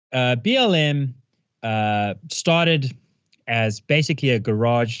BLM started as basically a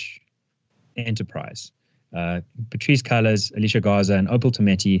garage enterprise. Patrice Cullors, Alicia Garza, and Opal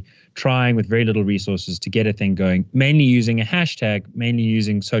Tometi trying with very little resources to get a thing going, mainly using a hashtag, mainly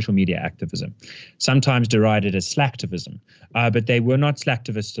using social media activism, sometimes derided as slacktivism. But they were not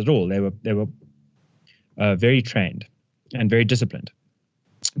slacktivists at all. They were very trained and very disciplined.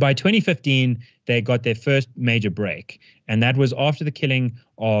 By 2015, they got their first major break, and that was after the killing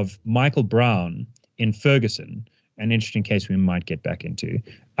of Michael Brown in Ferguson, an interesting case we might get back into.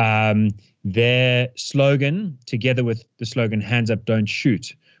 Their slogan, together with the slogan "Hands Up, Don't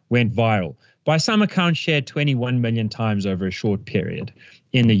Shoot," went viral. By some accounts, shared 21 million times over a short period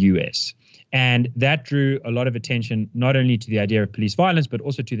in the US. And that drew a lot of attention, not only to the idea of police violence, but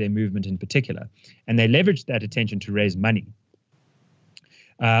also to their movement in particular. And they leveraged that attention to raise money.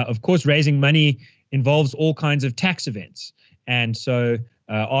 Of course, raising money involves all kinds of tax events. And so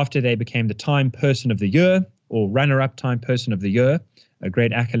after they became the Time Person of the Year, or runner-up Time Person of the Year, a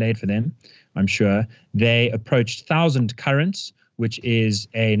great accolade for them, I'm sure, they approached 1,000 Currents, which is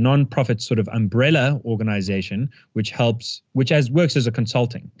a non-profit sort of umbrella organization which works as a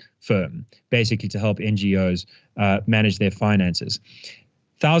consulting firm, basically to help NGOs manage their finances.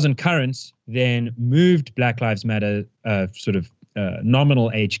 1,000 Currents then moved Black Lives Matter nominal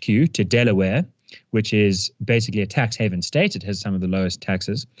HQ to Delaware, which is basically a tax haven state. It has some of the lowest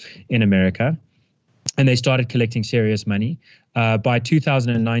taxes in America. And they started collecting serious money. By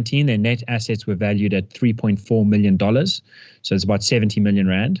 2019, their net assets were valued at $3.4 million. So it's about 70 million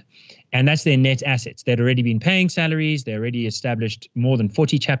rand. And that's their net assets. They'd already been paying salaries. They already established more than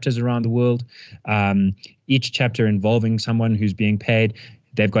 40 chapters around the world, each chapter involving someone who's being paid.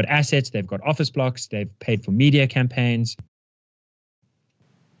 They've got assets. They've got office blocks. They've paid for media campaigns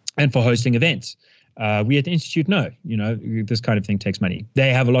and for hosting events. We at the Institute know, this kind of thing takes money. They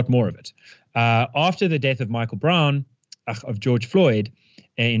have a lot more of it. After the death of Michael Brown, of George Floyd,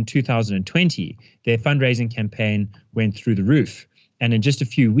 in 2020, their fundraising campaign went through the roof. And in just a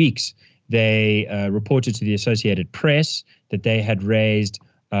few weeks, they reported to the Associated Press that they had raised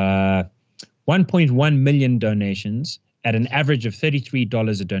 1.1 million donations at an average of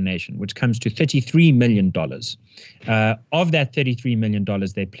 $33 a donation, which comes to $33 million. Of that $33 million,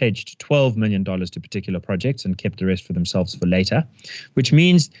 they pledged $12 million to particular projects and kept the rest for themselves for later, which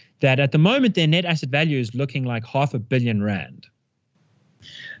means that at the moment, their net asset value is looking like $500 million rand.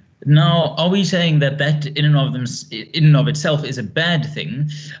 Now, are we saying that in and of itself is a bad thing?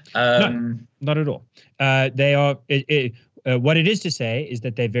 No, not at all. They are. What it is to say is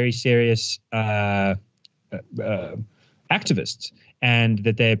that they're very serious activists, and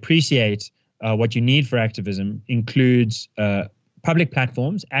that they appreciate what you need for activism includes public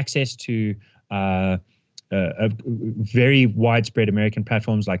platforms, access to very widespread American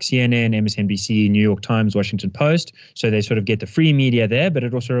platforms like CNN, MSNBC, New York Times, Washington Post. So they sort of get the free media there, but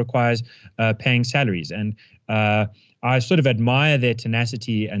it also requires paying salaries. And I sort of admire their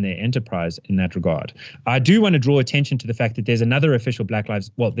tenacity and their enterprise in that regard. I do want to draw attention to the fact that there's another official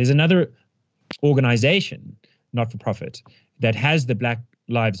there's another organization, not-for-profit, that has the Black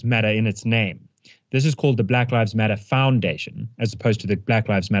Lives Matter in its name. This is called the Black Lives Matter Foundation, as opposed to the Black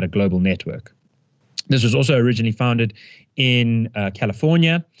Lives Matter Global Network. This was also originally founded in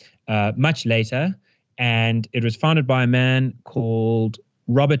California, much later, and it was founded by a man called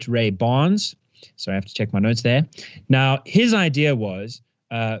Robert Ray Barnes. So I have to check my notes there. Now, his idea was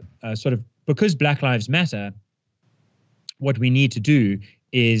because Black Lives Matter, what we need to do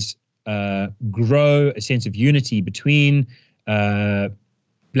is grow a sense of unity between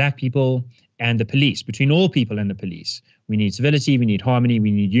Black people and the police, between all people and the police. We need civility, we need harmony,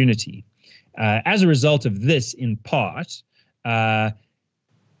 we need unity. As a result of this, in part, the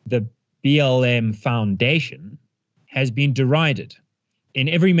BLM Foundation has been derided in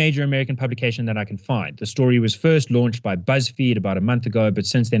every major American publication that I can find. The story was first launched by BuzzFeed about a month ago, but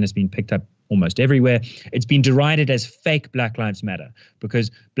since then it's been picked up almost everywhere. It's been derided as fake Black Lives Matter, because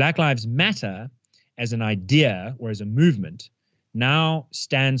Black Lives Matter as an idea or as a movement now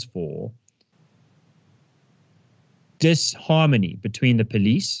stands for disharmony between the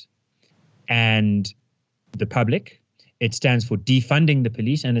police and the public. It stands for defunding the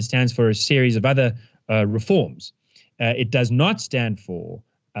police, and it stands for a series of other reforms. It does not stand for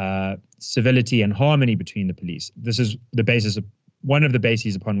civility and harmony between the police. This is the basis of one of the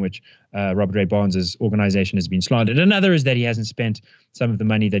bases upon which Robert Ray Barnes's organization has been slandered. Another is that he hasn't spent some of the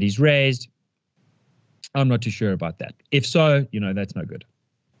money that he's raised. I'm not too sure about that. If so, that's no good.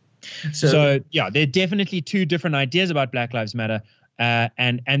 So yeah, there are definitely two different ideas about Black Lives Matter,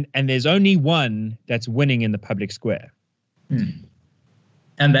 and there's only one that's winning in the public square.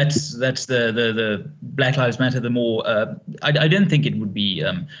 And that's the Black Lives Matter. The more I don't think it would be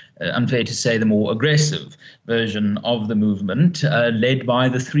unfair to say the more aggressive version of the movement, led by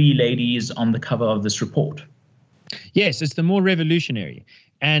the three ladies on the cover of this report. Yes, it's the more revolutionary.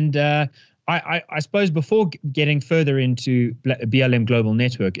 And I suppose before getting further into BLM Global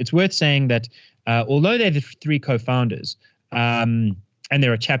Network, it's worth saying that although they're the three co-founders, and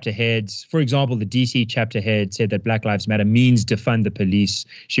there are chapter heads. For example, the DC chapter head said that Black Lives Matter means defund the police.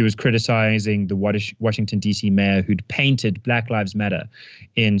 She was criticizing the Washington, DC mayor who'd painted Black Lives Matter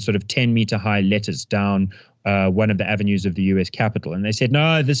in sort of 10-meter high letters down one of the avenues of the US Capitol. And they said,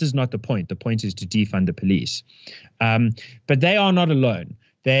 no, this is not the point. The point is to defund the police. But they are not alone.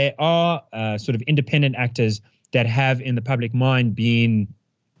 They are sort of independent actors that have in the public mind been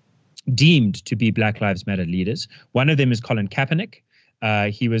deemed to be Black Lives Matter leaders. One of them is Colin Kaepernick.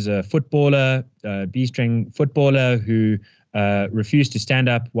 He was a footballer, B-string footballer who refused to stand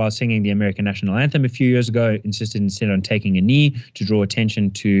up while singing the American national anthem a few years ago, insisted instead on taking a knee to draw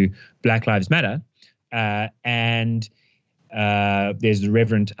attention to Black Lives Matter. And there's the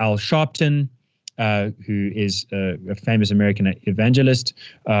Reverend Al Sharpton, who is a famous American evangelist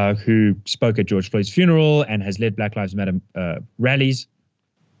who spoke at George Floyd's funeral and has led Black Lives Matter rallies.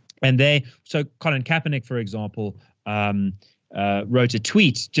 And so Colin Kaepernick, for example, wrote a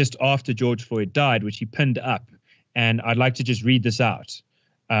tweet just after George Floyd died, which he pinned up. And I'd like to just read this out.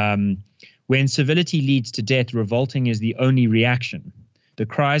 When civility leads to death, revolting is the only reaction. The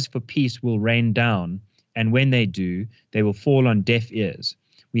cries for peace will rain down, and when they do, they will fall on deaf ears.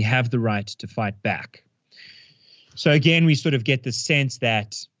 We have the right to fight back. So again, we sort of get the sense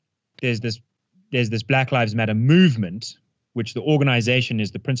that there's this Black Lives Matter movement, which the organization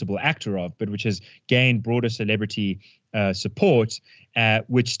is the principal actor of, but which has gained broader celebrity support,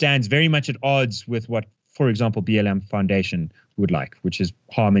 which stands very much at odds with what, for example, BLM Foundation would like, which is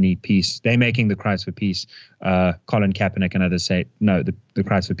harmony, peace. They're making the cries for peace. Colin Kaepernick and others say, no, the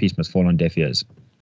cries for peace must fall on deaf ears.